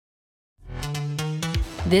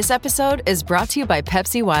This episode is brought to you by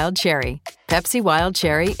Pepsi Wild Cherry. Pepsi Wild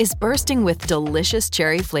Cherry is bursting with delicious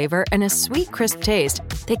cherry flavor and a sweet, crisp taste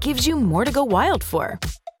that gives you more to go wild for.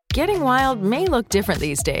 Getting wild may look different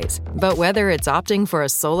these days, but whether it's opting for a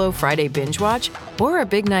solo Friday binge watch or a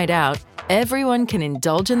big night out, everyone can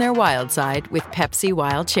indulge in their wild side with Pepsi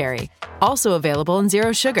Wild Cherry. Also available in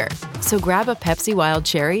Zero Sugar. So grab a Pepsi Wild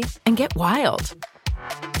Cherry and get wild.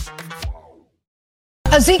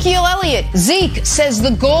 Ezekiel Elliott. Zeke says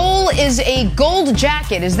the goal is a gold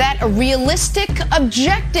jacket. Is that a realistic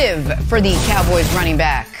objective for the Cowboys running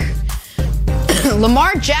back?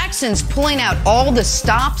 Lamar Jackson's pulling out all the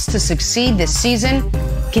stops to succeed this season.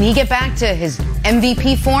 Can he get back to his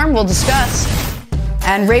MVP form? We'll discuss.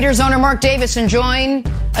 And Raiders owner Mark Davis enjoying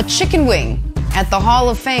a chicken wing at the Hall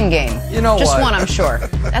of Fame game. You know just what? one, I'm sure.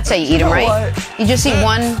 That's how you eat them, right? What? You just eat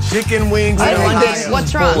one chicken wings. in one game.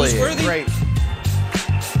 What's wrong? Great.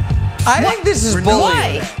 I think this is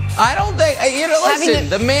bullying. Why? I don't think, listen,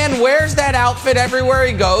 the man wears that outfit everywhere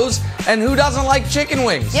he goes, and who doesn't like chicken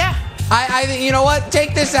wings? Yeah. I think, you know what?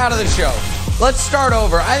 Take this out of the show. Let's start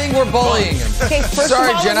over. I think we're bullying him. Okay, first Sorry,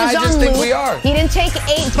 of all, Jen, it was I just on think Luke. we are. He didn't take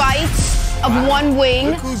 8 bites of one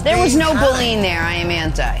wing. There was no bullying there. I am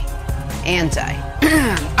anti.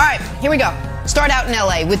 All right, here we go. Start out in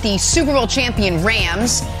LA with the Super Bowl champion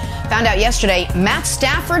Rams. Found out yesterday, Matt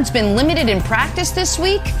Stafford's been limited in practice this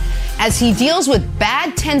week as he deals with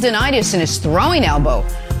bad tendonitis in his throwing elbow.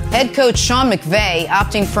 Head coach Sean McVay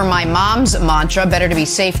opting for my mom's mantra, better to be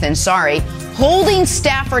safe than sorry, holding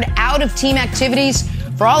Stafford out of team activities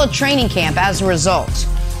for all of training camp as a result.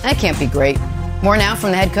 That can't be great. More now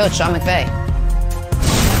from the head coach, Sean McVay.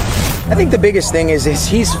 I think the biggest thing is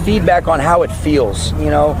his feedback on how it feels,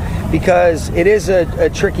 because it is a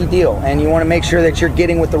tricky deal, and you want to make sure that you're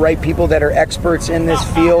getting with the right people that are experts in this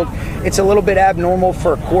field. It's a little bit abnormal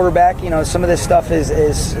for a quarterback. Some of this stuff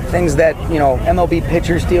is things that, MLB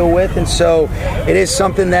pitchers deal with, and so it is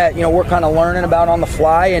something that, we're kind of learning about on the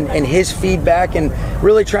fly, and his feedback, and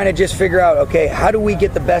really trying to just figure out, okay, how do we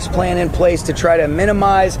get the best plan in place to try to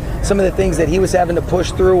minimize some of the things that he was having to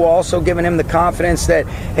push through, while also giving him the confidence that,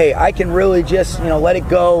 hey, I can really just, let it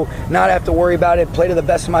go, not have to worry about it, play to the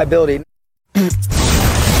best of my ability.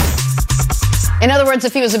 In other words,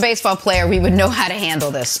 if he was a baseball player, we would know how to handle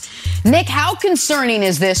this. Nick, how concerning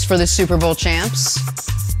is this for the Super Bowl champs?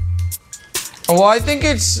 Well, I think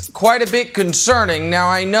it's quite a bit concerning. Now,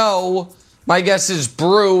 I know my guess is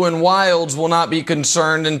Brew and Wilds will not be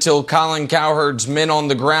concerned until Colin Cowherd's men on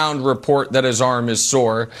the ground report that his arm is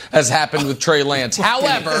sore, as happened with Trey Lance.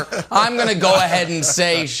 However, I'm going to go ahead and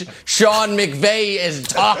say Sean McVay is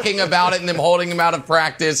talking about it and them holding him out of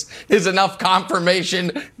practice is enough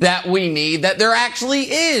confirmation that we need that there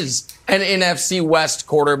actually is an NFC West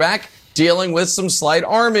quarterback dealing with some slight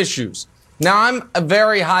arm issues. Now, I'm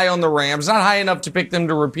very high on the Rams, not high enough to pick them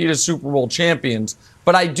to repeat as Super Bowl champions,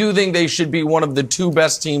 but I do think they should be one of the 2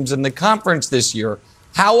 best teams in the conference this year.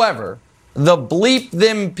 However, the bleep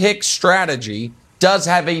them pick strategy does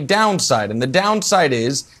have a downside, and the downside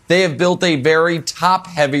is they have built a very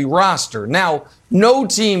top-heavy roster. Now, no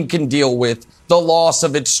team can deal with the loss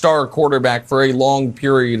of its star quarterback for a long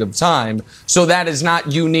period of time, so that is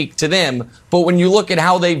not unique to them. But when you look at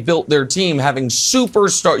how they've built their team, having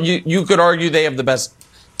superstar, you could argue they have the best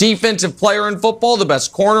defensive player in football, the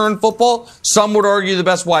best corner in football. Some would argue the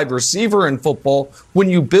best wide receiver in football. When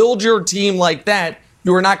you build your team like that,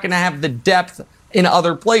 you are not going to have the depth in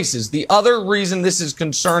other places. The other reason this is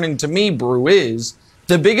concerning to me, Brew, is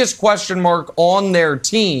the biggest question mark on their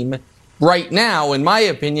team right now, in my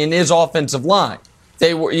opinion, is offensive line.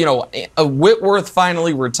 They were, Whitworth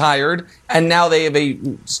finally retired, and now they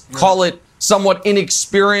have call it somewhat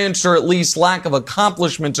inexperienced or at least lack of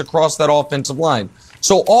accomplishments across that offensive line.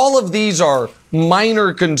 So all of these are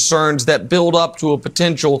minor concerns that build up to a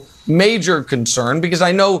potential major concern, because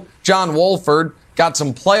I know John Wolford got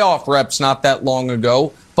some playoff reps not that long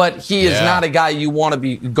ago, but he is not a guy you want to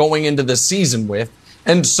be going into the season with.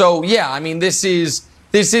 And so,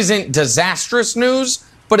 this isn't disastrous news,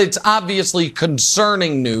 but it's obviously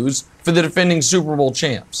concerning news for the defending Super Bowl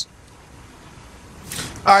champs.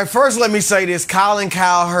 All right, first let me say this. Colin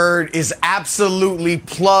Cowherd is absolutely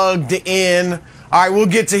plugged in. All right, we'll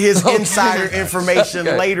get to his insider information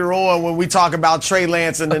later on when we talk about Trey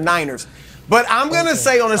Lance and the Niners. But I'm going to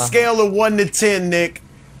say on a scale of 1 to 10, Nick,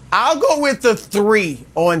 I'll go with the 3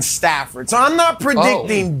 on Stafford. So I'm not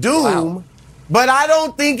predicting doom, but I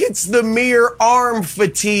don't think it's the mere arm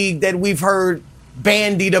fatigue that we've heard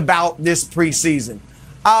bandied about this preseason.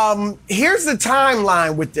 Here's the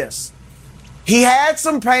timeline with this. He had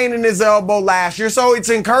some pain in his elbow last year, so it's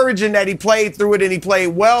encouraging that he played through it and he played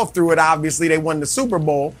well through it. Obviously, they won the Super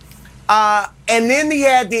Bowl. And then he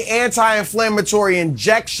had the anti-inflammatory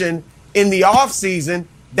injection in the offseason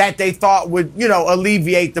that they thought would,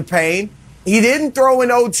 alleviate the pain. He didn't throw in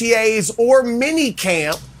OTAs or mini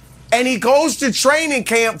camp, and he goes to training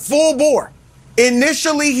camp full bore.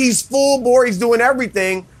 Initially, he's full bore. He's doing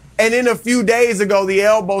everything. And then a few days ago, the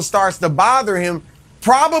elbow starts to bother him.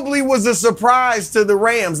 Probably was a surprise to the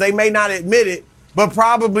Rams. They may not admit it, but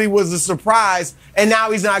probably was a surprise. And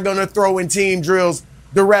now he's not going to throw in team drills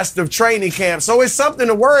the rest of training camp. So it's something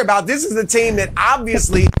to worry about. This is a team that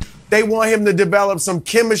obviously they want him to develop some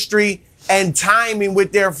chemistry and timing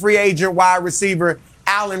with their free agent wide receiver,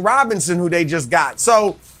 Allen Robinson, who they just got.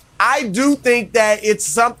 So I do think that it's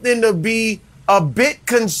something to be a bit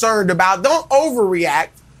concerned about. Don't overreact.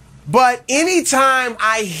 But anytime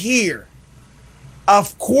I hear a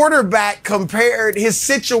quarterback his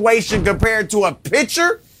situation compared to a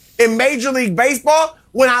pitcher in Major League Baseball,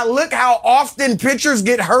 when I look how often pitchers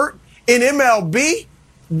get hurt in MLB,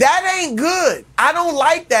 that ain't good. I don't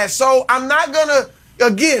like that. So I'm not going to,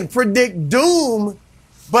 again, predict doom,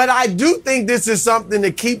 but I do think this is something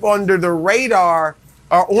to keep under the radar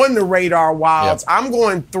or on the radar, Wilds. Yep. I'm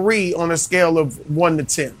going 3 on a scale of 1 to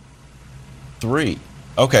 10. 3.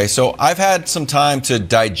 Okay, so I've had some time to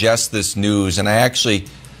digest this news, and I actually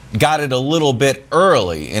got it a little bit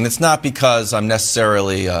early. And it's not because I'm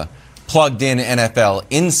necessarily a plugged-in NFL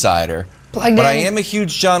insider, but I am a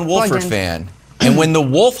huge John Wolford fan. And when the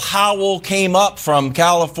wolf howl came up from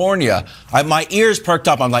California, my ears perked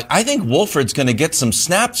up. I'm like, I think Wolford's going to get some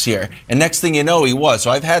snaps here. And next thing you know, he was.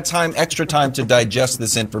 So I've had extra time to digest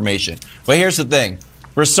this information. But here's the thing.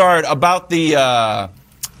 Broussard, about the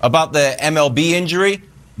MLB injury,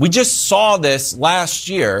 we just saw this last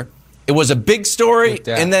year. It was a big story,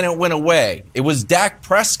 and then it went away. It was Dak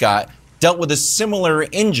Prescott dealt with a similar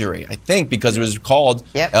injury, I think, because it was called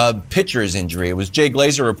a pitcher's injury. It was Jay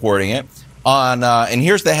Glazer reporting it. And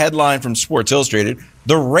here's the headline from Sports Illustrated.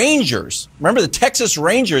 The Rangers, remember the Texas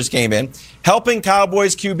Rangers came in, helping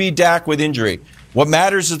Cowboys QB Dak with injury. What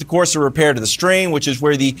matters is the course of repair to the strain, which is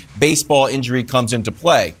where the baseball injury comes into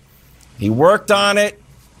play. He worked on it.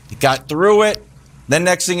 He got through it. Then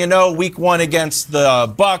next thing you know, week 1 against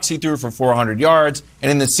the Bucks, he threw for 400 yards. And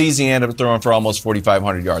in the season, he ended up throwing for almost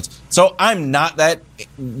 4,500 yards. So I'm not that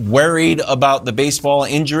worried about the baseball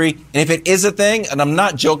injury. And if it is a thing, and I'm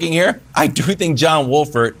not joking here, I do think John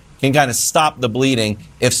Wolford can kind of stop the bleeding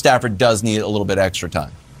if Stafford does need a little bit extra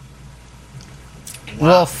time.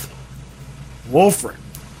 Wolford.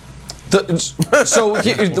 So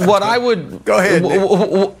what I would go ahead.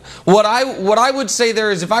 What I would say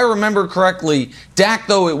there is, if I remember correctly, Dak,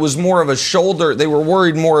 though, it was more of a shoulder. They were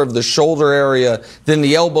worried more of the shoulder area than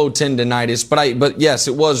the elbow tendonitis. But yes,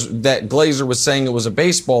 it was that Glazer was saying it was a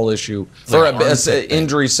baseball issue or an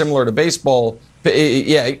injury similar to baseball.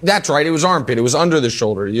 Yeah, that's right. It was armpit. It was under the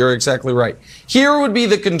shoulder. You're exactly right. Here would be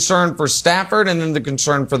the concern for Stafford, and then the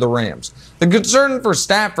concern for the Rams. The concern for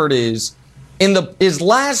Stafford is, in his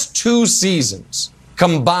last 2 seasons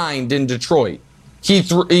combined in Detroit, he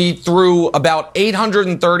threw about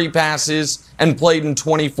 830 passes and played in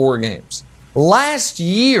 24 games. Last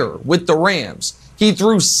year with the Rams, he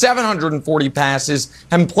threw 740 passes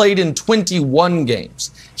and played in 21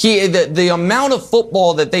 games. The amount of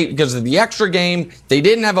football that because of the extra game, they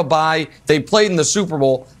didn't have a bye, they played in the Super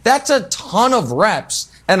Bowl. That's a ton of reps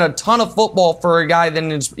and a ton of football for a guy that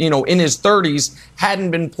in his 30s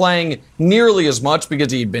hadn't been playing nearly as much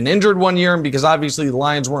because he'd been injured 1 year and because obviously the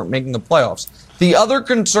Lions weren't making the playoffs. The other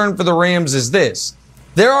concern for the Rams is this.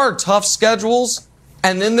 There are tough schedules,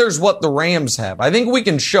 and then there's what the Rams have. I think we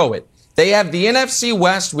can show it. They have the NFC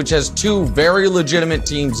West, which has 2 very legitimate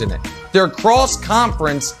teams in it. Their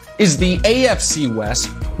cross-conference is the AFC West,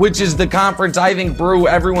 which is the conference I think, Brew,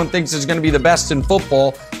 everyone thinks is going to be the best in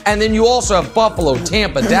football. And then you also have Buffalo,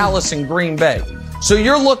 Tampa, Dallas, and Green Bay. So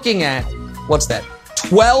you're looking at,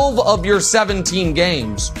 12 of your 17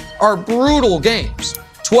 games are brutal games.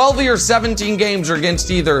 12 of your 17 games are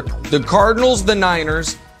against either the Cardinals, the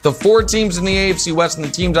Niners, the 4 teams in the AFC West, and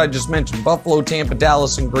the teams I just mentioned, Buffalo, Tampa,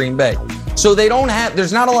 Dallas, and Green Bay. So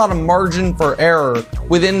there's not a lot of margin for error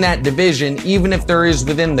within that division, even if there is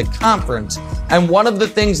within the conference. And one of the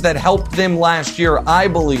things that helped them last year, I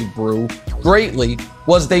believe, Brew, greatly,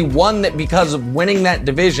 was they won that because of winning that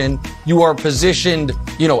division, you are positioned,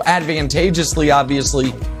 advantageously,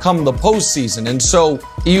 obviously, come the postseason. And so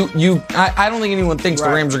I don't think anyone thinks the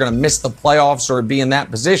Rams are going to miss the playoffs or be in that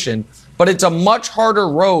position. but it's a much harder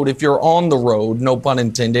road if you're on the road, no pun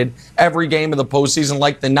intended, every game of the postseason,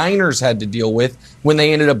 like the Niners had to deal with when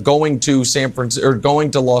they ended up going to San Francisco or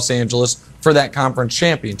going to Los Angeles for that conference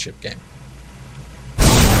championship game.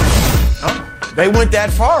 Oh, they went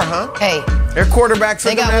that far, huh? Hey, their quarterbacks.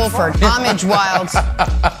 They got Wolford. Homage, Wildes.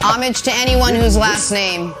 Homage to anyone whose last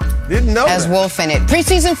name didn't know has that. Wolf in it.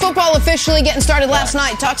 Preseason football officially getting started last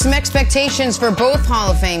night. Talk some expectations for both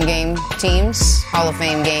Hall of Fame game teams,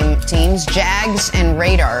 Jags and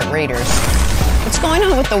Raiders. What's going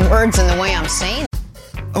on with the words and the way I'm saying?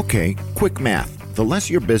 Okay, quick math. The less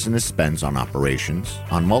your business spends on operations,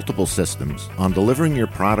 on multiple systems, on delivering your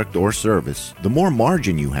product or service, the more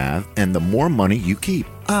margin you have and the more money you keep.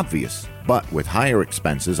 Obvious. But with higher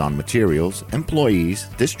expenses on materials, employees,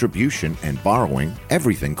 distribution, and borrowing,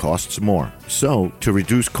 everything costs more. So, to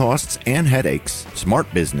reduce costs and headaches, smart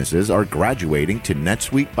businesses are graduating to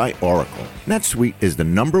NetSuite by Oracle. NetSuite is the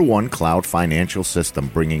 #1 cloud financial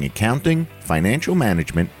system bringing accounting, financial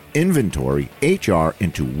management, inventory, HR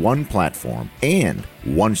into one platform and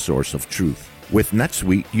one source of truth. With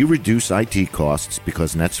NetSuite, you reduce IT costs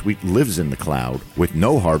because NetSuite lives in the cloud with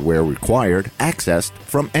no hardware required, accessed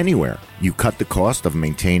from anywhere. You cut the cost of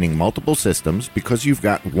maintaining multiple systems because you've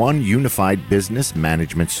got one unified business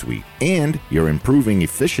management suite. And you're improving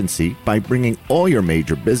efficiency by bringing all your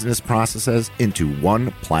major business processes into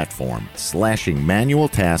one platform, slashing manual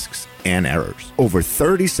tasks and errors. Over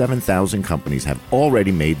 37,000 companies have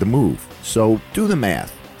already made the move. So do the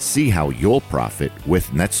math. See how you'll profit with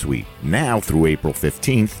NetSuite. Now through April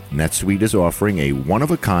 15th, NetSuite is offering a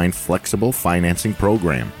one-of-a-kind flexible financing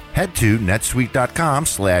program. Head to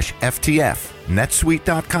netsuite.com/FTF.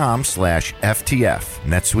 netsuite.com/FTF.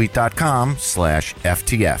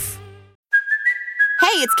 netsuite.com/FTF.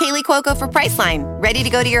 Hey, it's Kaylee Cuoco for Priceline. Ready to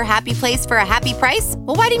go to your happy place for a happy price?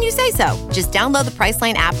 Well, why didn't you say so? Just download the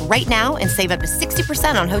Priceline app right now and save up to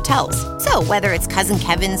 60% on hotels. So whether it's Cousin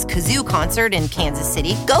Kevin's Kazoo Concert in Kansas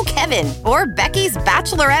City, go Kevin, or Becky's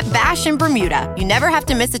Bachelorette Bash in Bermuda, you never have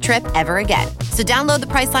to miss a trip ever again. So download the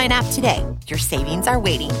Priceline app today. Your savings are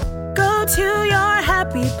waiting. Go to your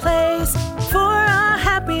happy place for a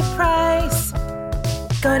happy price.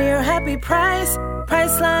 Go to your happy price,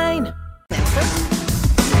 Priceline.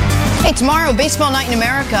 Hey, tomorrow, Baseball Night in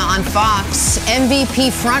America on Fox. MVP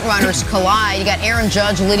frontrunners collide. You got Aaron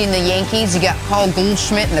Judge leading the Yankees. You got Paul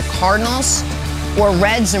Goldschmidt and the Cardinals. Or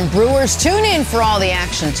Reds and Brewers. Tune in for all the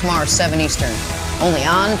action tomorrow, 7 Eastern. Only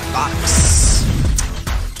on Fox.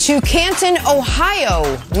 To Canton,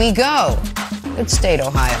 Ohio, we go. Good state,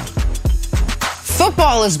 Ohio.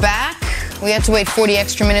 Football is back. We had to wait 40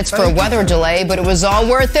 extra minutes for a weather delay, but it was all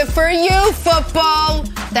worth it for you, football.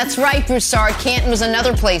 That's right, Broussard. Canton was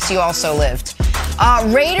another place you also lived.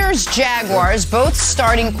 Raiders, Jaguars, both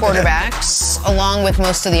starting quarterbacks, along with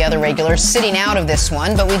most of the other regulars, sitting out of this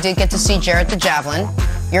one, but we did get to see Jarrett the Javelin,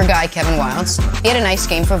 your guy, Kevin Wildes. He had a nice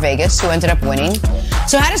game for Vegas, who ended up winning.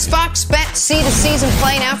 So how does Fox Bet see the season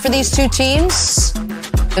playing out for these two teams?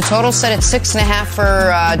 The total set at 6.5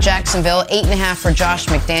 for Jacksonville, 8.5 for Josh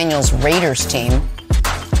McDaniels' Raiders team.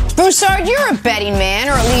 Broussard, you're a betting man,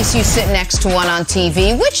 or at least you sit next to one on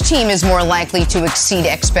TV. Which team is more likely to exceed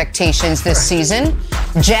expectations this season?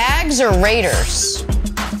 Jags or Raiders?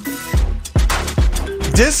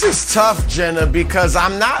 This is tough, Jenna, because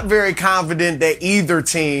I'm not very confident that either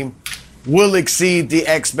team will exceed the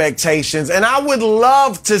expectations. And I would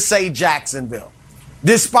love to say Jacksonville.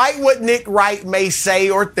 Despite what Nick Wright may say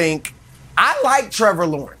or think, I like Trevor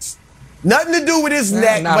Lawrence. Nothing to do with his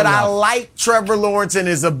neck, but I like Trevor Lawrence and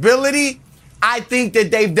his ability. I think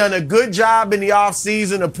that they've done a good job in the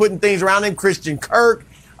offseason of putting things around him. Christian Kirk,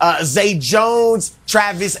 Zay Jones,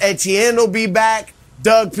 Travis Etienne will be back.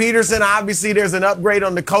 Doug Peterson, obviously there's an upgrade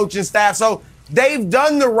on the coaching staff. So they've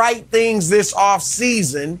done the right things this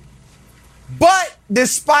offseason. But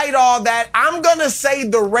despite all that, I'm going to say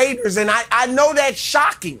the Raiders, and I know that's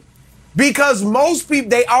shocking because most people,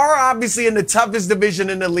 they are obviously in the toughest division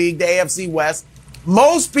in the league, the AFC West.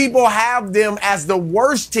 Most people have them as the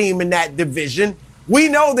worst team in that division. We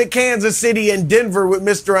know that Kansas City and Denver with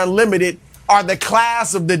Mr. Unlimited are the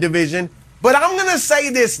class of the division. But I'm going to say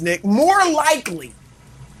this, Nick, more likely,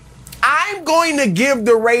 I'm going to give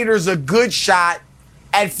the Raiders a good shot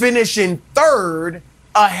at finishing third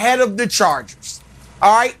ahead of the Chargers.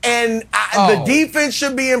 All right. And the defense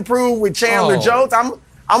should be improved with Chandler Jones. I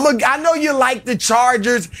know you like the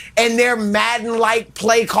Chargers and their Madden-like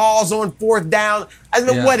play calls on fourth down.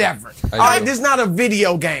 Whatever. All right. This is not a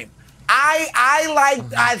video game.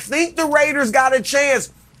 I think the Raiders got a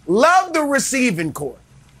chance. Love the receiving corps.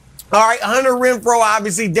 All right. Hunter Renfrow,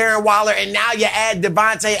 obviously Darren Waller. And now you add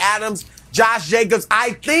Devontae Adams, Josh Jacobs.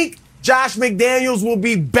 I think Josh McDaniels will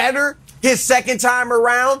be better his second time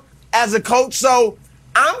around as a coach. So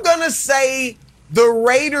I'm going to say the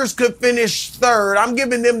Raiders could finish third. I'm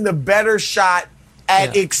giving them the better shot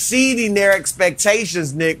at exceeding their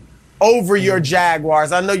expectations, Nick, over your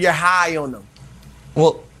Jaguars. I know you're high on them.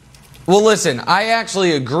 Well, listen, I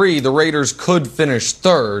actually agree the Raiders could finish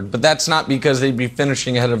third, but that's not because they'd be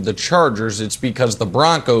finishing ahead of the Chargers. It's because the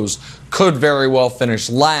Broncos could very well finish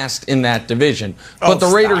last in that division. But the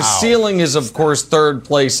Raiders' ceiling is, of course, third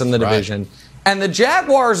place in the division. And the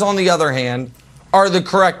Jaguars, on the other hand, are the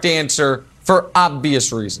correct answer for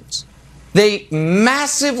obvious reasons. They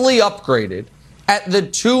massively upgraded at the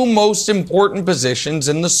two most important positions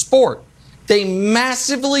in the sport. They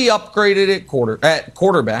massively upgraded at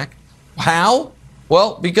quarterback. How?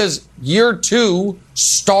 Well, because year two,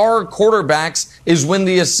 star quarterbacks is when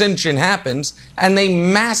the ascension happens, and they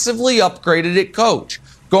massively upgraded at coach,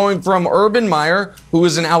 going from Urban Meyer, who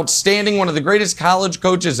is an outstanding, one of the greatest college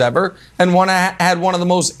coaches ever, and had one of the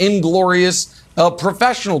most inglorious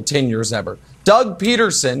professional tenures ever. Doug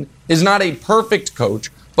Peterson is not a perfect coach,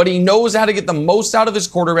 but he knows how to get the most out of his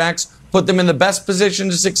quarterbacks, put them in the best position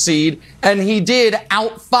to succeed, and he did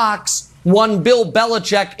outfox one Bill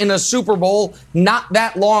Belichick in a Super Bowl not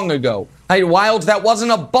that long ago. Hey, Wilds, that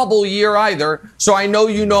wasn't a bubble year either, so I know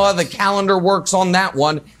you know how the calendar works on that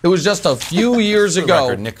one. It was just a few years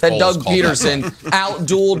ago that Doug Peterson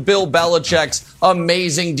outdueled Bill Belichick's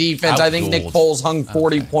amazing defense. I think Nick Foles hung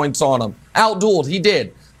 40 points on him. Outdueled, he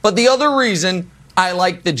did. But the other reason I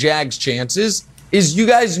like the Jags' chances is you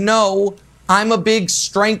guys know I'm a big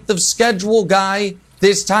strength of schedule guy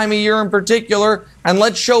this time of year in particular, and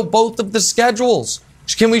let's show both of the schedules.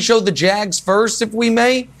 Can we show the Jags first, if we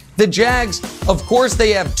may? The Jags, of course, they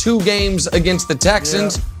have 2 games against the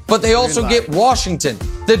Texans, but they also get Washington,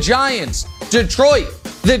 the Giants, Detroit,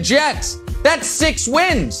 the Jets. That's 6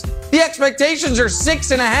 wins. The expectations are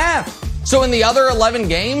 6.5. So in the other 11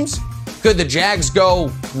 games, could the Jags go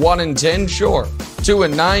 1-10? Sure.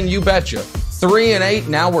 2-9, you betcha. 3-8,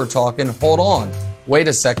 now we're talking. Hold on. Wait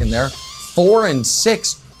a second there.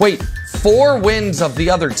 4-6. Wait, 4 wins of the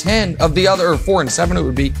other 10, or 4-7 it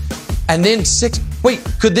would be. And then 6. Wait,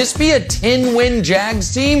 could this be a 10-win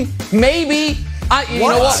Jags team? Maybe. You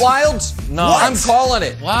know what, Wilds? No. I'm calling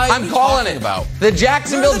it. Why I'm calling it. About? The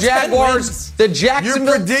Jacksonville Jaguars. The Jacksonville.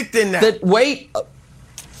 You're predicting that. Wait.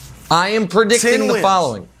 I am predicting the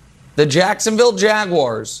following. The Jacksonville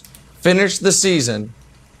Jaguars finish the season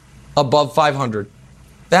above 500.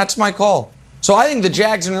 That's my call. So I think the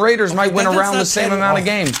Jags and Raiders might win around the same amount of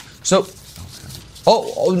games. So,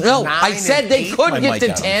 no, I said they could get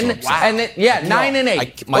to 10, and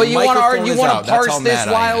 9-8. Well, you want to argue? You want to parse this,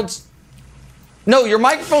 Wilds? No, your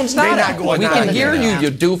microphone's not out. We can hear you,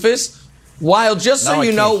 you doofus. Wild, just so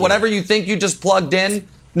you know, whatever you think you just plugged in.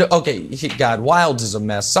 No, okay, God, Wilds is a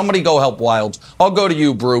mess. Somebody go help Wilds. I'll go to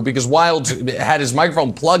you, Brew, because Wilds had his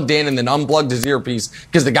microphone plugged in and then unplugged his earpiece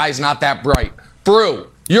because the guy's not that bright. Brew,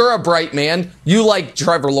 you're a bright man. You like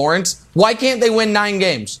Trevor Lawrence. Why can't they win 9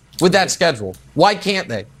 games with that schedule? Why can't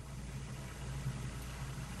they?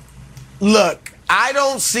 Look, I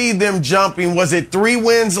don't see them jumping. Was it 3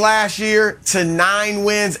 wins last year to 9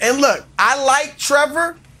 wins? And look, I like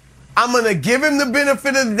Trevor. I'm going to give him the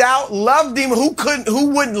benefit of the doubt. Loved him. Who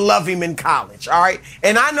wouldn't love him in college? All right.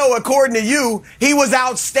 And I know, according to you, he was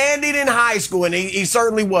outstanding in high school, and he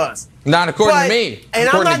certainly was. Not according to me. And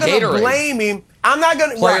I'm not going to blame him. I'm not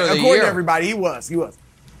going to, according to everybody, he was.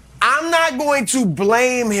 I'm not going to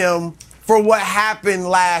blame him for what happened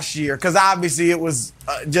last year, because obviously it was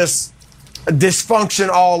just a dysfunction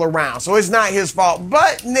all around. So it's not his fault.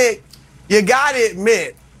 But, Nick, you got to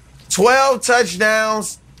admit, 12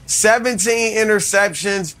 touchdowns, 17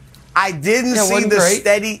 interceptions. I didn't see the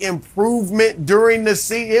steady improvement during the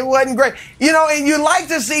season. It wasn't great. You know, and you like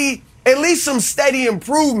to see at least some steady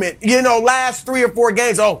improvement, last 3 or 4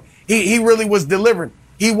 games. Oh, he really was delivering.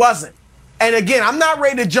 He wasn't. And again, I'm not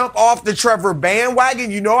ready to jump off the Trevor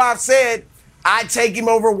bandwagon. You know, I've said I'd take him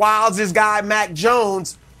over Wilds' guy, Mac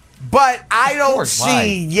Jones. But I don't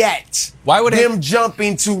see yet him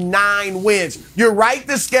jumping to 9 wins. You're right,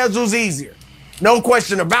 the schedule's easier. No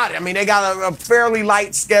question about it. I mean, they got a fairly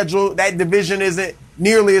light schedule. That division isn't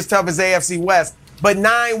nearly as tough as AFC West. But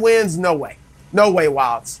 9 wins, no way. No way,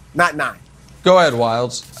 Wilds. Not 9. Go ahead,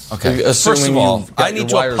 Wilds. Okay. First of all, I need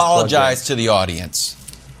to apologize to the audience.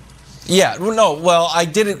 Yeah, no, well, I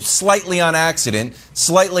did it slightly on accident,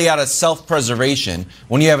 slightly out of self-preservation.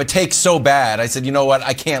 When you have a take so bad, I said, you know what,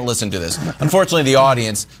 I can't listen to this. Unfortunately, the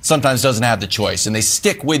audience sometimes doesn't have the choice, and they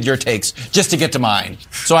stick with your takes just to get to mine.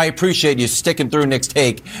 So I appreciate you sticking through Nick's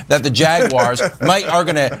take that the Jaguars are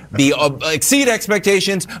going to be exceed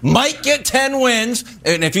expectations, might get 10 wins,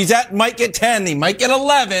 and if might get 10, he might get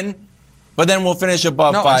 11. But then we'll finish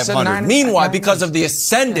above 500. Meanwhile, because of the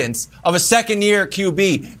ascendance of a second-year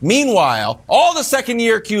QB, meanwhile, all the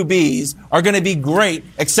second-year QBs are going to be great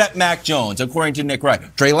except Mac Jones, according to Nick Wright.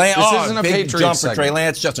 Trey Lance, big jump for Trey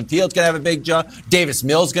Lance. Justin Fields going to have a big jump. Davis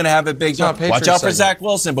Mills going to have a big jump. Watch out for Zach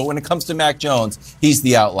Wilson. But when it comes to Mac Jones, he's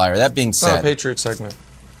the outlier. That being said, it's not a Patriot segment.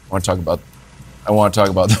 I want to talk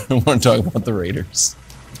about the Raiders.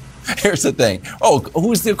 Here's the thing. Oh,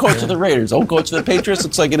 who's the coach of the Raiders? Oh, coach of the Patriots?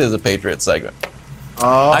 Looks like it is a Patriot segment.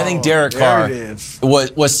 Oh, I think Derek Carr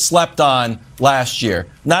was slept on last year,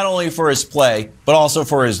 not only for his play, but also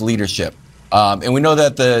for his leadership. And we know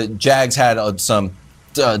that the Jags had some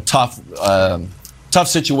tough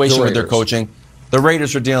situation with their coaching. The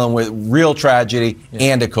Raiders are dealing with real tragedy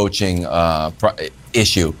and a coaching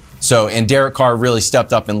issue. And Derek Carr really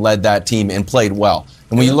stepped up and led that team and played well.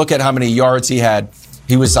 And when you look at how many yards he had,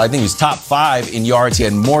 I think he was top 5 in yards. He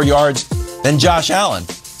had more yards than Josh Allen.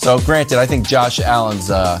 So granted, I think Josh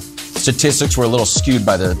Allen's statistics were a little skewed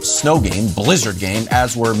by the snow game, blizzard game,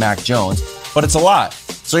 as were Mac Jones. But it's a lot.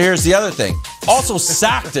 So here's the other thing. Also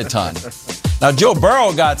sacked a ton. Now, Joe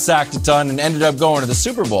Burrow got sacked a ton and ended up going to the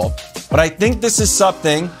Super Bowl. But I think this is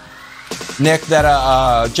something, Nick, that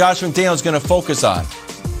Josh McDaniels going to focus on.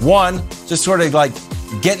 One, just sort of like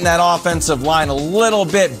getting that offensive line a little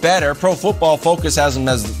bit better. Pro Football Focus has him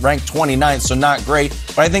as ranked 29th, so not great.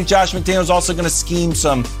 But I think Josh McDaniels also going to scheme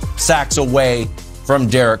some sacks away from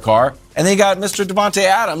Derek Carr. And then you got Mr. Devontae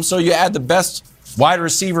Adams, so you add the best wide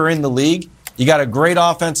receiver in the league. You got a great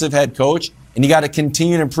offensive head coach, and you got a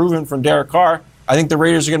continued improvement from Derek Carr. I think the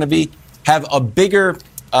Raiders are going to have a bigger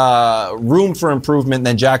room for improvement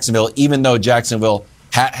than Jacksonville, even though Jacksonville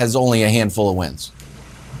has only a handful of wins.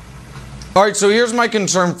 All right, so here's my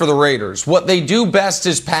concern for the Raiders. What they do best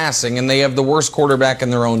is passing, and they have the worst quarterback in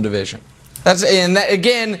their own division.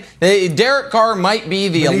 Derek Carr might be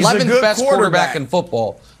the 11th best quarterback in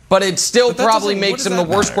football, but it still probably makes him the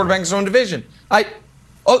worst quarterback in his own division.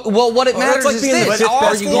 What it matters is this.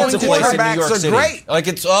 Are you going to place in New York City? Great. Like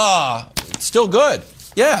it's still good.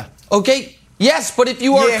 Yeah. Okay. Yes, but if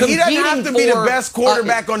you are competing he doesn't have to be the best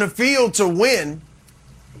quarterback on the field to win.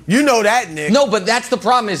 You know that, Nick. No, but that's the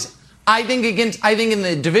problem is I think in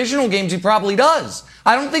the divisional games he probably does.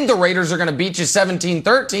 I don't think the Raiders are going to beat you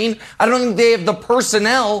 17-13. I don't think they have the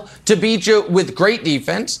personnel to beat you with great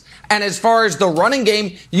defense. And as far as the running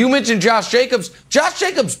game, you mentioned Josh Jacobs. Josh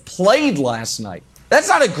Jacobs played last night. That's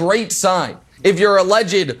not a great sign if your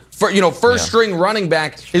alleged first-string running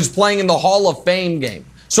back is playing in the Hall of Fame game.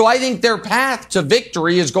 So I think their path to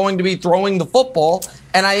victory is going to be throwing the football,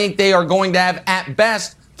 and I think they are going to have, at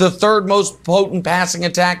best, the third most potent passing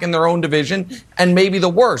attack in their own division, and maybe the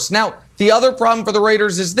worst. Now, the other problem for the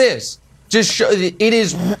Raiders is this.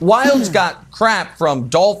 Wilds got crap from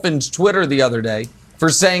Dolphins Twitter the other day for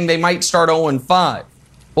saying they might start 0-5.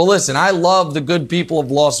 Well, listen, I love the good people of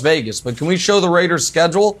Las Vegas, but can we show the Raiders'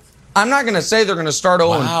 schedule? I'm not going to say they're going to start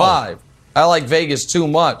 0-5. I like Vegas too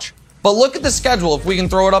much. But look at the schedule, if we can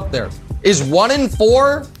throw it up there. Is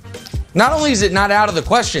 1-4, not only is it not out of the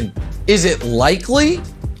question, is it likely?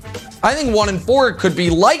 I think 1-4 could be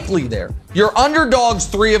likely there. Your underdogs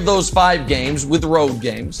 3 of those 5 games with road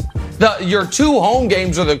games. Your 2 home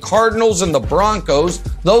games are the Cardinals and the Broncos.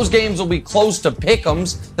 Those games will be close to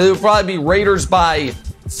pick'ems. It will probably be Raiders by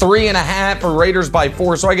 3.5 or Raiders by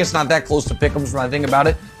 4. So I guess not that close to pick'ems when I think about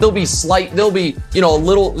it. They'll be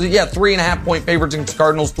 3.5 point favorites against the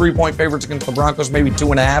Cardinals, 3-point favorites against the Broncos, maybe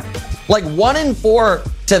 2.5. Like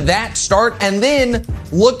 1-4 to that start. And then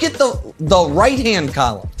look at the right-hand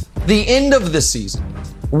column. The end of the season.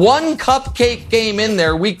 1 cupcake game in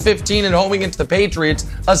there, week 15 at home against the Patriots.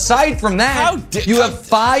 Aside from that, you have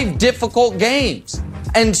 5 difficult games.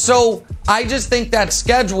 And so I just think that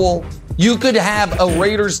schedule, you could have a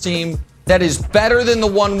Raiders team that is better than the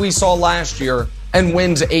one we saw last year and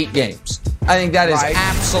wins 8 games. I think that is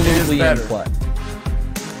absolutely in play.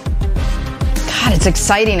 God, it's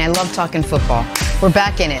exciting. I love talking football. We're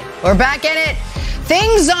back in it.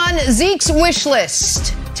 Things on Zeke's wish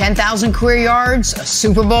list. 10,000 career yards, a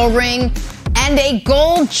Super Bowl ring, and a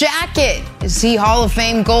gold jacket. Is his Hall of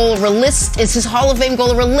Fame goal a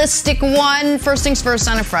realistic one? First things first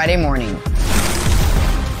on a Friday morning.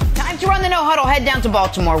 Time to run the No Huddle, head down to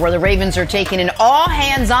Baltimore, where the Ravens are taking an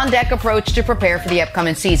all-hands-on-deck approach to prepare for the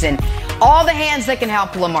upcoming season. All the hands that can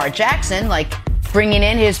help Lamar Jackson, like bringing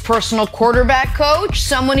in his personal quarterback coach,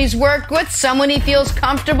 someone he's worked with, someone he feels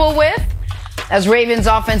comfortable with. As Ravens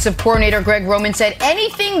offensive coordinator Greg Roman said,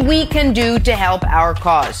 anything we can do to help our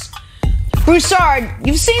cause. Broussard,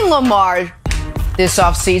 you've seen Lamar this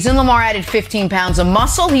offseason. Lamar added 15 pounds of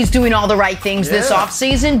muscle. He's doing all the right things this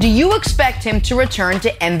offseason. Do you expect him to return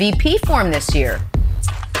to MVP form this year?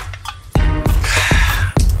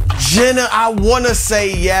 Jenna, I want to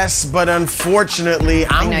say yes, but unfortunately,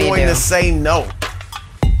 I'm going to say no.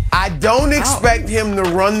 I don't expect him to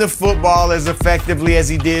run the football as effectively as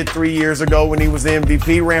he did 3 years ago when he was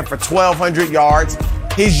MVP. Ran for 1,200 yards.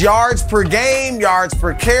 His yards per game, yards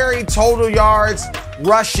per carry, total yards,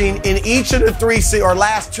 rushing in each of the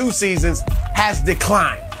last 2 seasons has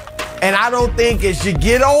declined. And I don't think as you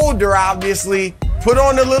get older, obviously, put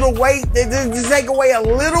on a little weight, just take away a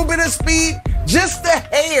little bit of speed, just the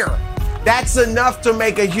hair. That's enough to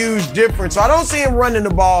make a huge difference. So I don't see him running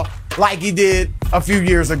the ball like he did a few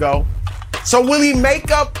years ago. So will he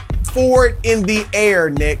make up for it in the air,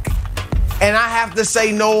 Nick? And I have to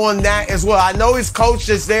say no on that as well. I know his coach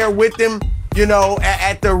is there with him,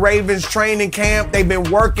 at the Ravens training camp. They've been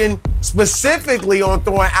working specifically on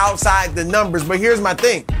throwing outside the numbers. But here's my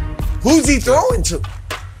thing. Who's he throwing to?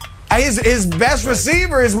 His best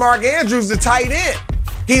receiver is Mark Andrews, the tight end.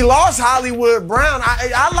 He lost Hollywood Brown.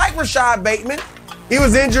 I like Rashad Bateman. He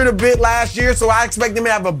was injured a bit last year, so I expect him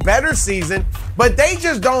to have a better season. But they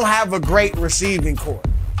just don't have a great receiving corps.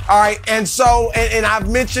 All right, and so, and I've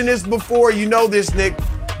mentioned this before, you know this, Nick,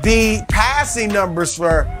 the passing numbers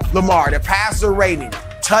for Lamar, the passer rating,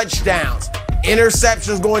 touchdowns,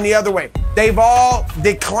 interceptions going the other way, they've all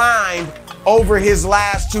declined over his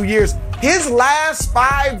last 2 years. His last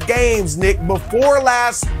 5 games, Nick, before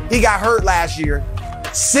he got hurt last year,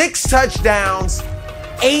 6 touchdowns,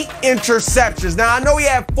 8 interceptions. Now, I know he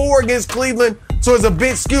had 4 against Cleveland, so it's a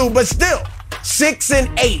bit skewed, but still, 6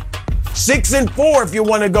 and 8. 6 and 4 if you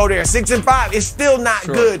want to go there. 6 and 5. It's still not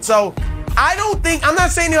good. So I'm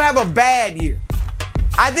not saying he'll have a bad year.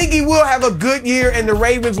 I think he will have a good year and the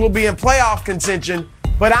Ravens will be in playoff contention,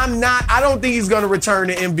 but I don't think he's going to return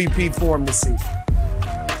to MVP form this season.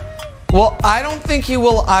 Well, I don't think he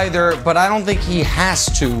will either, but I don't think he has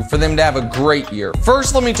to for them to have a great year.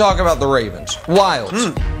 First, let me talk about the Ravens.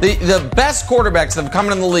 Wilds, the best quarterbacks that have come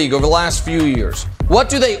in the league over the last few years. What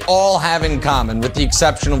do they all have in common, with the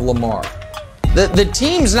exception of Lamar? The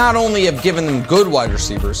teams not only have given them good wide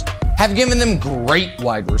receivers, have given them great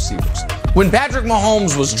wide receivers. When Patrick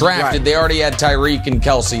Mahomes was drafted, they already had Tyreek and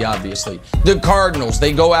Kelsey, obviously. The Cardinals,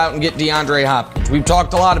 they go out and get DeAndre Hopkins. We've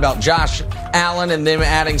talked a lot about Josh Allen and them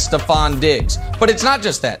adding Stephon Diggs. But it's not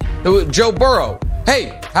just that. Joe Burrow,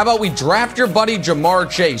 hey, how about we draft your buddy Jamar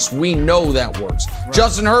Chase? We know that works. Right.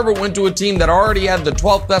 Justin Herbert went to a team that already had the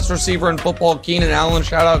 12th best receiver in football, Keenan Allen,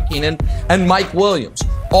 shout out Keenan, and Mike Williams.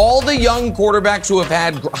 All the young quarterbacks who have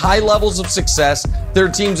had high levels of success, their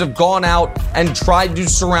teams have gone out and tried to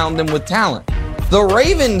surround them with talent. The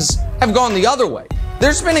Ravens have gone the other way.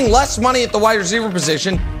 They're spending less money at the wide receiver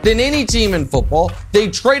position than any team in football. They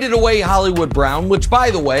traded away Hollywood Brown, which, by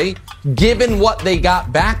the way, given what they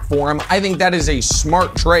got back for him, I think that is a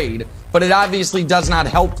smart trade. But it obviously does not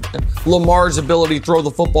help Lamar's ability to throw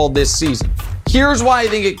the football this season. Here's why I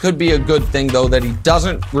think it could be a good thing, though, that he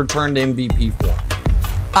doesn't return to MVP form.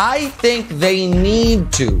 I think they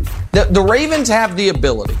need to. The Ravens have the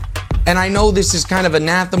ability, and I know this is kind of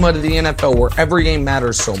anathema to the NFL where every game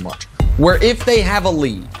matters so much, where if they have a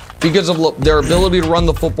lead because of their ability to run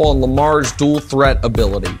the football and Lamar's dual threat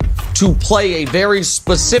ability to play a very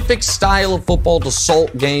specific style of football to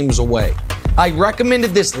salt games away. I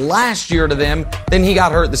recommended this last year to them, then he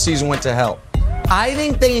got hurt, the season went to hell. I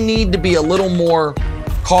think they need to be a little more,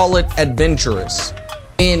 call it adventurous,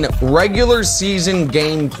 in regular season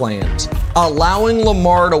game plans, allowing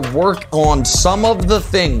Lamar to work on some of the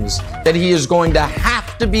things that he is going to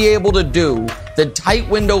have to be able to do, the tight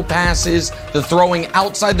window passes, the throwing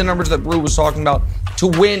outside the numbers that Brew was talking about, to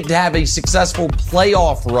win, to have a successful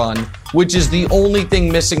playoff run, which is the only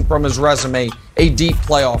thing missing from his resume, a deep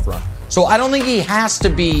playoff run. So I don't think he has to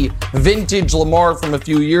be vintage Lamar from a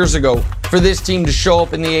few years ago for this team to show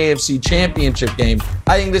up in the AFC Championship game.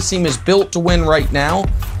 I think this team is built to win right now,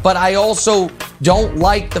 but I also don't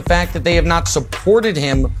like the fact that they have not supported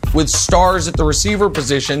him with stars at the receiver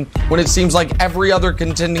position when it seems like every other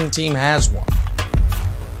contending team has one.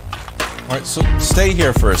 All right, so stay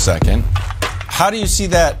here for a second. How do you see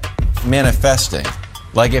that manifesting?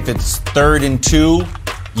 Like if it's 3rd and 2,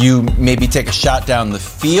 you maybe take a shot down the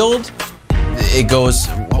field. It goes,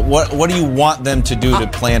 What do you want them to do to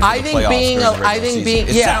plan for the playoffs?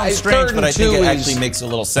 It sounds strange, but I think it actually makes a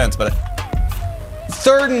little sense. But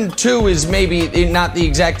 3rd and 2 is maybe not the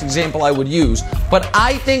exact example I would use, but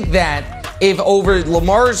I think that if over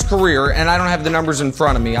Lamar's career, and I don't have the numbers in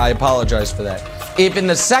front of me, I apologize for that. If in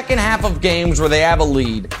the second half of games where they have a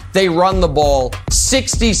lead, they run the ball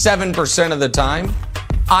 67% of the time,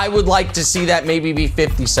 I would like to see that maybe be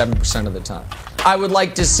 57% of the time. I would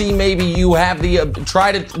like to see maybe you have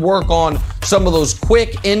try to work on some of those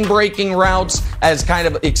quick in-breaking routes as kind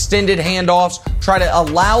of extended handoffs. Try to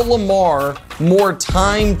allow Lamar more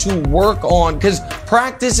time to work on, because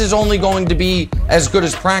practice is only going to be as good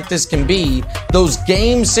as practice can be. Those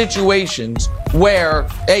game situations where,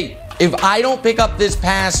 hey, if I don't pick up this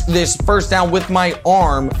pass, this first down with my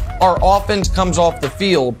arm, our offense comes off the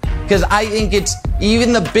field. Because I think it's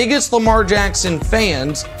even the biggest Lamar Jackson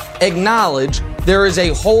fans acknowledge there is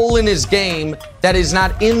a hole in his game that is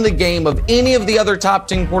not in the game of any of the other top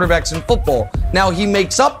 10 quarterbacks in football. Now, he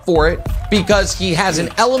makes up for it because he has an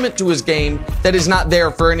element to his game that is not there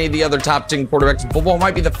for any of the other top 10 quarterbacks in football.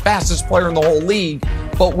 Might be the fastest player in the whole league,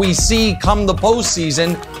 but we see come the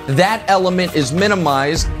postseason, that element is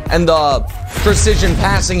minimized and the precision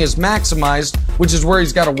passing is maximized, which is where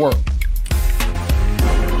he's got to work.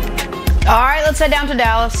 All right, let's head down to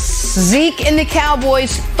Dallas. Zeke and the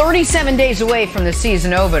Cowboys 37 days away from the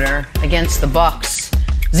season opener against the Bucs.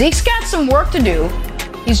 Zeke's got some work to do.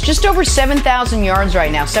 He's just over 7,000 yards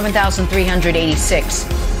right now, 7,386.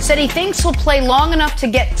 Said he thinks he'll play long enough to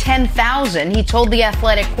get 10,000. He told The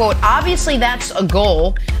Athletic, quote, obviously that's a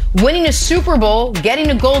goal. Winning a Super Bowl,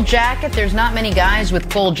 getting a gold jacket. There's not many guys with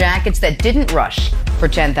gold jackets that didn't rush for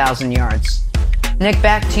 10,000 yards. Nick,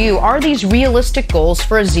 back to you. Are these realistic goals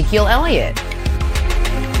for Ezekiel Elliott?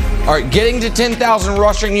 All right, getting to 10,000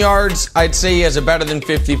 rushing yards, I'd say he has a better than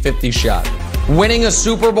 50-50 shot. Winning a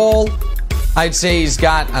Super Bowl, I'd say he's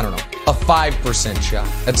got, a 5% shot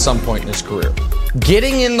at some point in his career.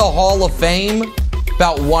 Getting in the Hall of Fame,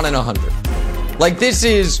 about 1 in 100. Like,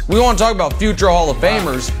 we want to talk about future Hall of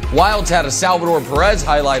Famers. Wilds had a Salvador Perez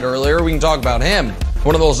highlight earlier. We can talk about him.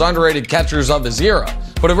 One of those underrated catchers of his era.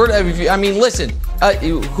 But listen,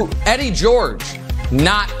 Eddie George,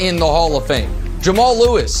 not in the Hall of Fame. Jamal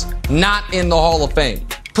Lewis, not in the Hall of Fame.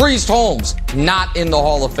 Priest Holmes, not in the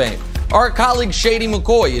Hall of Fame. Our colleague Shady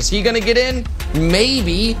McCoy, is he going to get in?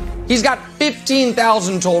 Maybe. He's got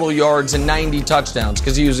 15,000 total yards and 90 touchdowns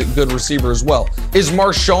because he was a good receiver as well. Is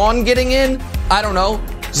Marshawn getting in? I don't know.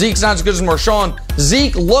 Zeke's not as good as Marshawn.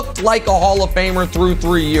 Zeke looked like a Hall of Famer through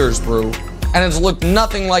 3 years, Brew, and has looked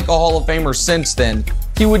nothing like a Hall of Famer since then.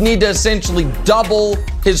 He would need to essentially double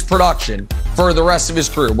his production for the rest of his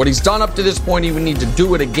career. What he's done up to this point, he would need to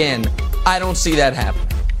do it again. I don't see that happening.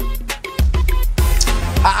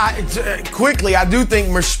 Quickly, I do think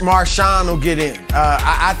Marshawn will get in.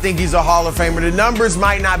 I think he's a Hall of Famer. The numbers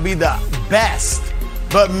might not be the best,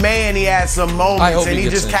 but man, he had some moments, and he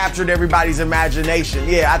just captured everybody's imagination.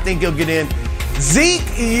 Yeah, I think he'll get in. Zeke,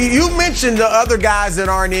 you mentioned the other guys that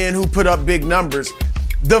aren't in who put up big numbers.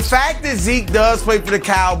 The fact that Zeke does play for the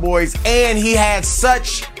Cowboys and he had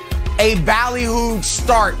such a ballyhooed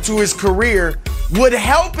start to his career would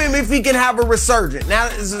help him if he can have a resurgence.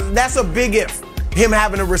 Now, that's a big if, him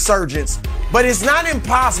having a resurgence. But it's not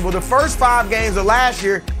impossible. The first 5 games of last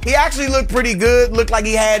year, he actually looked pretty good. Looked like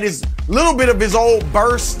he had his little bit of his old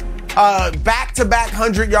burst, back-to-back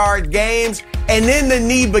 100-yard games. And then the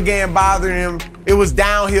knee began bothering him. It was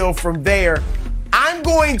downhill from there. I'm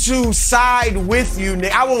going to side with you,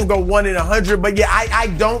 Nick. I won't go 1 in 100, but yeah, I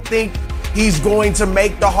don't think he's going to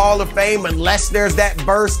make the Hall of Fame unless there's that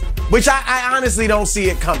burst, which I honestly don't see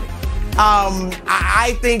it coming.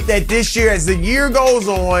 I think that this year, as the year goes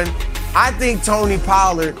on, I think Tony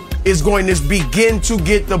Pollard is going to begin to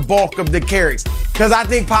get the bulk of the carries because I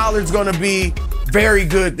think Pollard's going to be very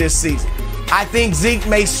good this season. I think Zeke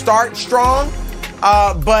may start strong,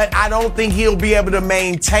 but I don't think he'll be able to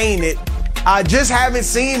maintain it. I just haven't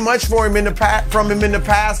seen much from him in the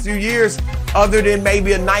past few years, other than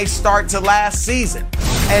maybe a nice start to last season.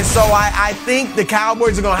 And so I think the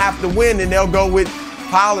Cowboys are going to have to win, and they'll go with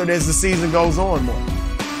Pollard as the season goes on more.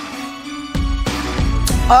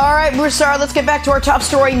 All right, Broussard, let's get back to our top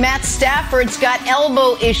story. Matt Stafford's got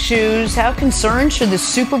elbow issues. How concerned should the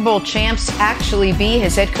Super Bowl champs actually be?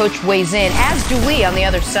 His head coach weighs in, as do we on the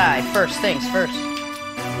other side. First things first.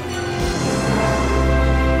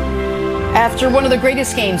 After one of the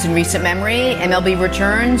greatest games in recent memory, MLB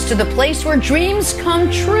returns to the place where dreams come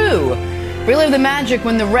true. Relive the magic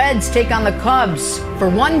when the Reds take on the Cubs for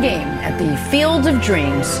one game at the Field of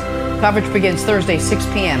Dreams. Coverage begins Thursday, 6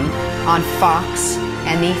 p.m. on Fox.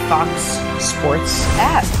 and the Fox Sports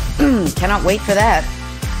app. Cannot wait for that.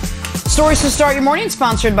 Stories to start your morning,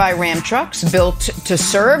 sponsored by Ram Trucks, built to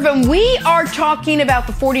serve. And we are talking about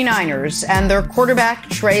the 49ers and their quarterback,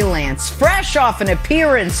 Trey Lance. Fresh off an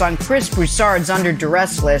appearance on Chris Broussard's Under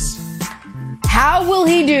Duress list. How will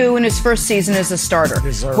he do in his first season as a starter?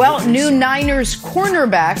 Well, new Niners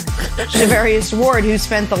cornerback, Charvarius Ward, who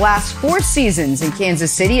spent the last 4 seasons in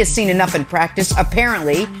Kansas City, has seen enough in practice,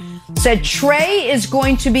 apparently, said Trey is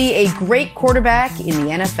going to be a great quarterback in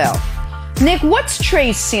the NFL. Nick, what's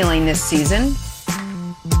Trey's ceiling this season?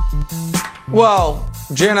 Well,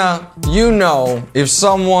 Jenna, you know, if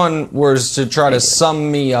someone was to try to sum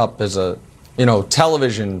me up as a,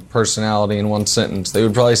 television personality in one sentence, they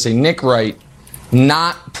would probably say Nick Wright,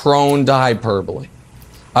 not prone to hyperbole.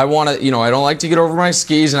 I want to, I don't like to get over my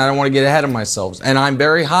skis and I don't want to get ahead of myself. And I'm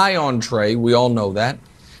very high on Trey. We all know that.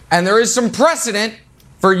 And there is some precedent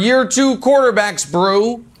for year 2 quarterbacks,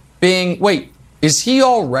 Brew, being, is he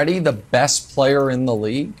already the best player in the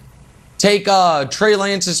league? Take Trey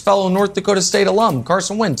Lance's fellow North Dakota State alum,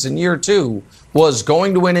 Carson Wentz, in year 2, was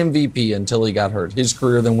going to win MVP until he got hurt. His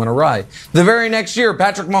career then went awry. The very next year,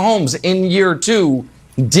 Patrick Mahomes, in year 2,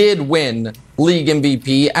 did win league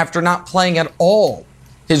MVP after not playing at all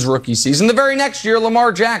his rookie season. The very next year,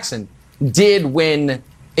 Lamar Jackson did win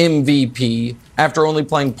MVP after only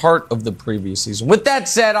playing part of the previous season. With that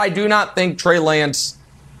said, I do not think Trey Lance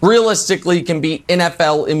realistically can be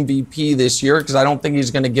NFL MVP this year because I don't think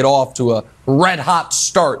he's going to get off to a red-hot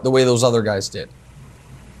start the way those other guys did.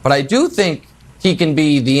 But I do think he can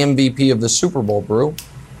be the MVP of the Super Bowl, Brew.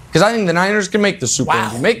 Because I think the Niners can make the Super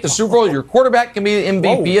Bowl. You make the Super Bowl, your quarterback can be the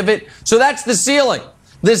MVP of it. So that's the ceiling.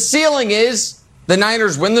 The ceiling is the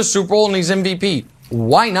Niners win the Super Bowl and he's MVP.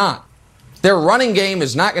 Why not? Their running game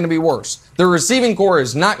is not going to be worse. Their receiving core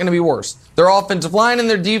is not going to be worse. Their offensive line and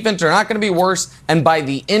their defense are not going to be worse. And by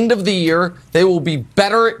the end of the year, they will be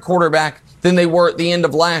better at quarterback than they were at the end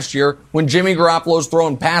of last year when Jimmy Garoppolo's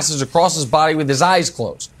throwing passes across his body with his eyes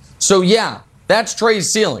closed. So yeah, that's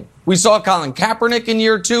Trey's ceiling. We saw Colin Kaepernick in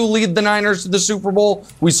year 2 lead the Niners to the Super Bowl.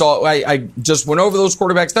 We saw, I just went over those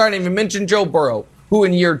quarterbacks there. I didn't even mention Joe Burrow, who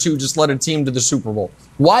in year 2 just led a team to the Super Bowl.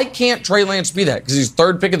 Why can't Trey Lance be that? Because he's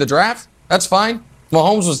 3rd pick of the draft? That's fine.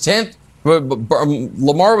 Mahomes was 10th.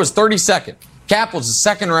 Lamar was 32nd. Cap was a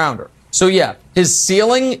 2nd rounder. So yeah, his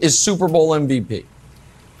ceiling is Super Bowl MVP.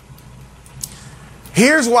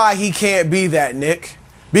 Here's why he can't be that, Nick.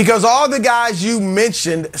 Because all the guys you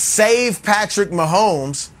mentioned, save Patrick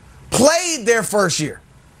Mahomes, played their first year.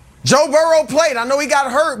 Joe Burrow played. I know he got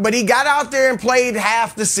hurt, but he got out there and played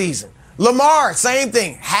half the season. Lamar, same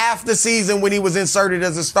thing, half the season when he was inserted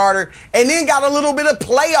as a starter, and then got a little bit of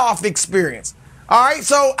playoff experience. All right,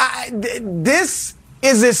 so this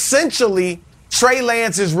is essentially Trey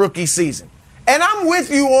Lance's rookie season. And I'm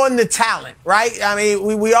with you on the talent, right? I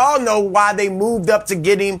mean, we all know why they moved up to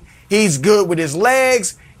get him. He's good with his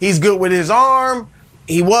legs. He's good with his arm.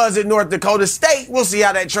 He was at North Dakota State. We'll see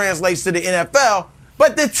how that translates to the NFL.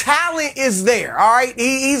 But the talent is there, all right?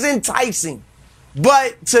 He's enticing.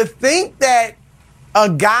 But to think that a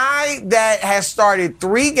guy that has started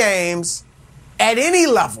 3 games at any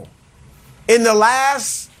level in the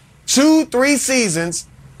last 2-3 seasons,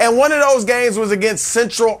 and one of those games was against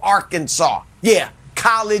Central Arkansas. Yeah,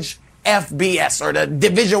 college FBS or the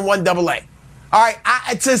Division I AA. All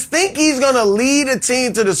right, to think he's going to lead a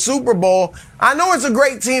team to the Super Bowl, I know it's a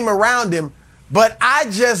great team around him, but I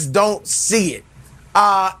just don't see it.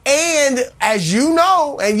 And as you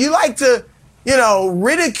know, and you like to,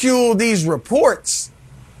 ridicule these reports,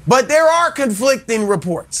 but there are conflicting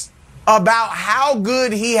reports about how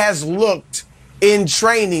good he has looked in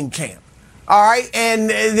training camp. All right, and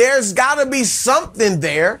there's got to be something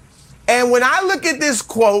there. And when I look at this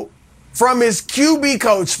quote from his QB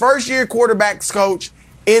coach, first-year quarterbacks coach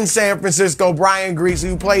in San Francisco, Brian Griese,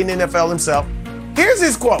 who played in the NFL himself, here's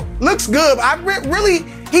his quote. Looks good.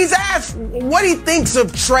 He's asked what he thinks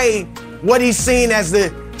of Trey, what he's seen as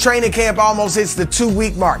the training camp almost hits the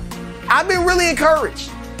 2-week mark. I've been really encouraged.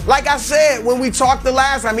 Like I said, when we talked the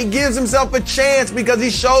last time, he gives himself a chance because he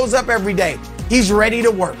shows up every day. He's ready to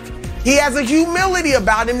work. He has a humility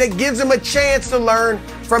about him that gives him a chance to learn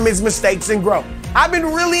from his mistakes and grow. I've been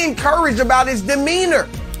really encouraged about his demeanor.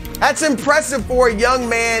 That's impressive for a young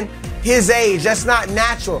man his age. That's not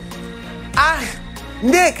natural.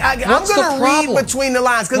 Nick, I'm going to read between the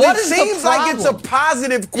lines because it seems like it's a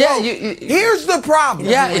positive quote. Yeah, here's the problem.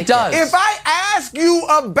 Yeah, it does. If I ask you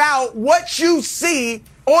about what you see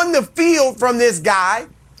on the field from this guy,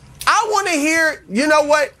 I want to hear, you know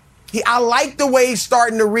what? I like the way he's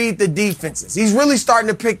starting to read the defenses. He's really starting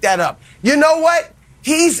to pick that up. You know what?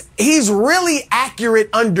 he's really accurate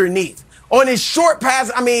underneath. On his short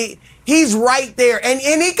pass, I mean, he's right there. And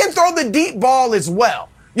he can throw the deep ball as well.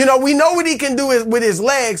 You know, we know what he can do with his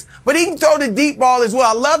legs, but he can throw the deep ball as well.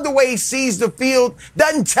 I love the way he sees the field,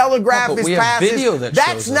 doesn't telegraph his passes.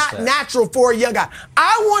 That's not natural for a young guy.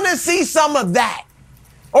 I want to see some of that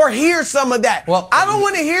or hear some of that. Well, I don't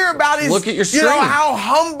want to hear about his, look at your you know, how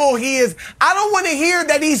humble he is. I don't want to hear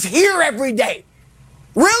that he's here every day.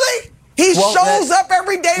 Really? He shows up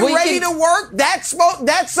every day ready to work? That's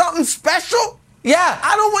something special? Yeah.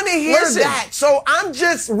 I don't want to hear that. So I'm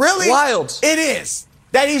just really. Wild. It is.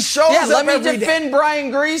 That he shows up every day. Let me defend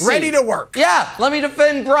Brian Griese. Ready to work. Yeah, let me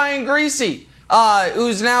defend Brian Griese,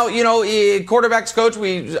 who's now, you know, a quarterback's coach.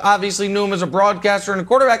 We obviously knew him as a broadcaster and a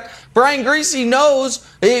quarterback. Brian Griese knows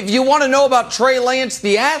if you want to know about Trey Lance,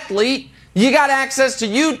 the athlete, you got access to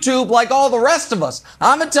YouTube like all the rest of us.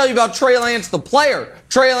 I'm going to tell you about Trey Lance, the player,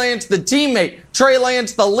 Trey Lance, the teammate, Trey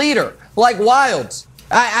Lance, the leader, like Wilds.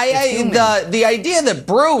 The idea that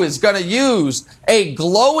Brew is going to use a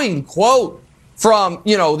glowing quote from,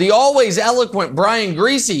 you know, the always eloquent Brian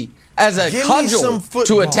Griese as a cudgel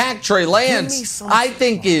to attack Trey Lance, I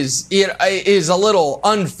think is a little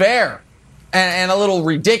unfair and a little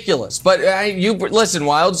ridiculous. But you listen,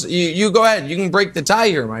 Wilds, you go ahead. You can break the tie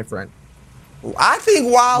here, my friend. I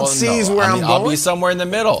think Wild sees where I'm going. I'll be somewhere in the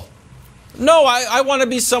middle. No, I want to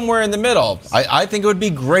be somewhere in the middle. I think it would be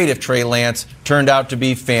great if Trey Lance turned out to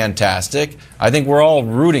be fantastic. I think we're all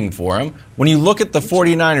rooting for him. When you look at the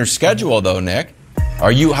 49ers schedule, though, Nick,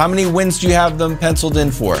 how many wins do you have them penciled in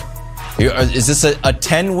for? Is this a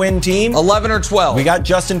 10-win team? 11 or 12. We got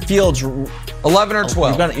Justin Fields. 11 or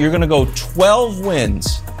 12. You're going to go 12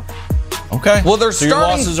 wins. Okay. Well, they're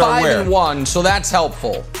starting 5-1, so that's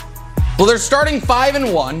helpful. Well, they're starting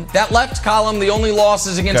 5-1. That left column, the only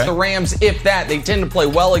losses against the Rams, if that. They tend to play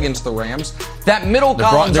well against the Rams. That middle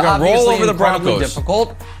column's obviously incredibly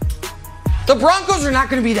difficult. The Broncos are not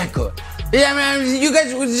going to be that good. Yeah, I mean, you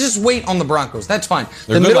guys just wait on the Broncos. That's fine.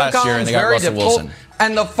 They're the good middle last year, and they got Russell Wilson.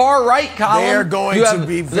 And the far right column, they're going to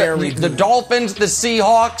be very good. The Dolphins, the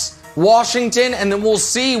Seahawks, Washington, and then we'll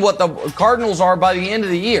see what the Cardinals are by the end of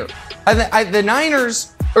the year. The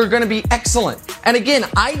Niners are going to be excellent. And again,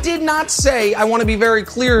 I did not say, I want to be very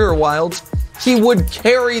clear here, Wilds, he would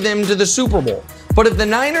carry them to the Super Bowl. But if the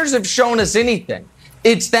Niners have shown us anything,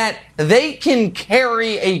 it's that they can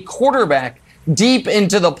carry a quarterback deep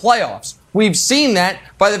into the playoffs. We've seen that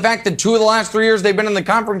by the fact that 2 of the last 3 years they've been in the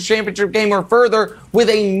conference championship game or further with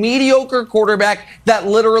a mediocre quarterback that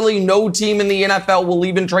literally no team in the NFL will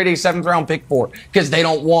even trade a 7th-round pick for because they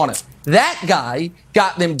don't want it. That guy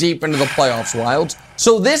got them deep into the playoffs, Wilds.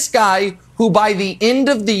 So this guy, who by the end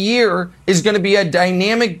of the year is going to be a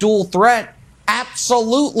dynamic dual threat,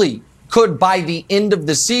 absolutely could by the end of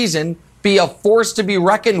the season be a force to be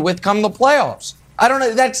reckoned with come the playoffs. I don't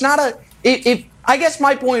know. That's not a... I guess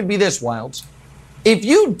my point would be this, Wilds. If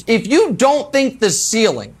you don't think the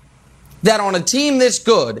ceiling that on a team this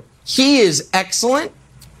good, he is excellent,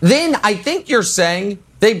 then I think you're saying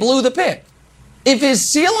they blew the pick. If his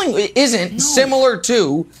ceiling isn't similar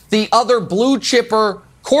to the other blue chipper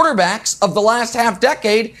quarterbacks of the last half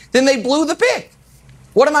decade, then they blew the pick.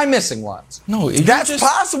 What am I missing, Wilds? No, that's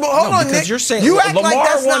possible. Hold on, because Nick. You're saying you act Lamar like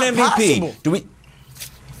that's won not MVP. Possible. Do we?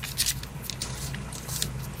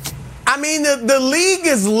 I mean, the league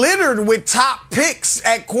is littered with top picks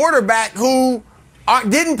at quarterback who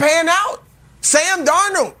didn't pan out. Sam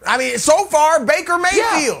Darnold. I mean, so far, Baker Mayfield.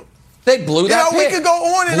 Yeah. They blew that pick. We could go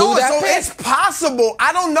on and on. So it's possible.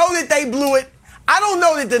 I don't know that they blew it. I don't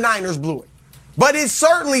know that the Niners blew it. But it's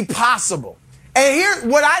certainly possible. And here,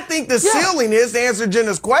 what I think the ceiling is, to answer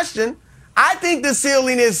Jenna's question, I think the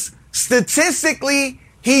ceiling is statistically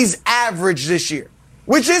he's average this year,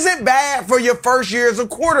 which isn't bad for your first year as a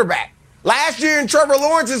quarterback. Last year in Trevor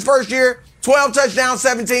Lawrence's first year, 12 touchdowns,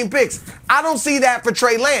 17 picks. I don't see that for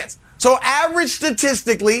Trey Lance. So average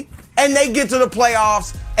statistically, and they get to the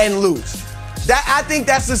playoffs and lose. I think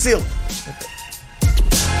that's the ceiling.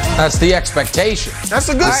 That's the expectation. That's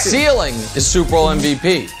a good ceiling is Super Bowl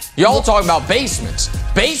MVP. Y'all talk about basements.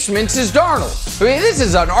 Basements is Darnold. I mean, this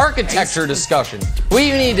is an architecture discussion.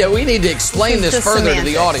 We need to explain this further to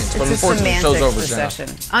the audience. But unfortunately, the show's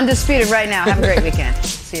over. Undisputed right now. Have a great weekend.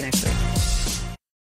 See you next week.